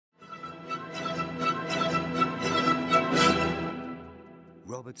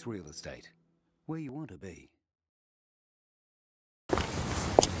Roberts Real Estate, where you want to be.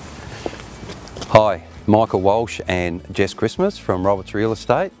 Hi, Michael Walsh and Jess Christmas from Roberts Real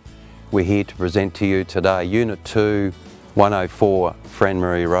Estate. We're here to present to you today Unit 2, 104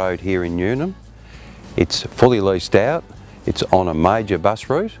 Franmaree Road here in Newnham. It's fully leased out, it's on a major bus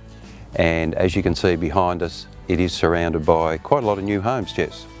route, and as you can see behind us, it is surrounded by quite a lot of new homes,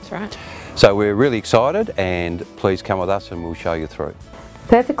 Jess. That's right. So we're really excited, and please come with us and we'll show you through.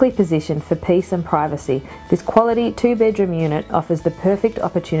 Perfectly positioned for peace and privacy, this quality two-bedroom unit offers the perfect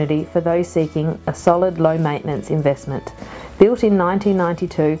opportunity for those seeking a solid, low-maintenance investment. Built in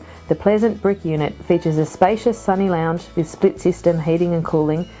 1992, the pleasant brick unit features a spacious sunny lounge with split-system heating and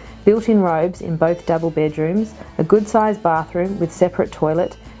cooling, built-in robes in both double bedrooms, a good-sized bathroom with separate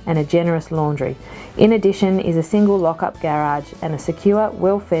toilet, and a generous laundry. In addition is a single lock-up garage and a secure,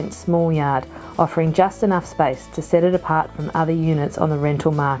 well-fenced small yard, offering just enough space to set it apart from other units on the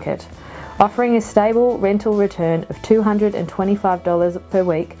rental market. Offering a stable rental return of $225 per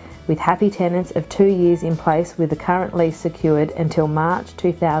week with happy tenants of 2 years in place with the current lease secured until March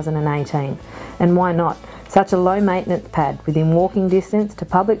 2018. And why not? Such a low maintenance pad within walking distance to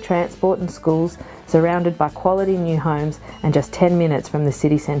public transport and schools, surrounded by quality new homes and just 10 minutes from the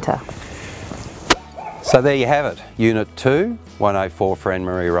city centre. So there you have it, Unit 2, 104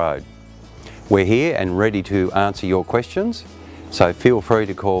 Franmaree Road. We're here and ready to answer your questions, so feel free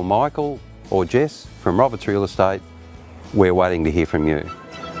to call Michael or Jess from Roberts Real Estate. We're waiting to hear from you.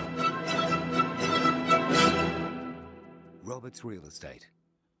 Roberts Real Estate,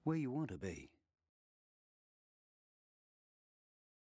 where you want to be.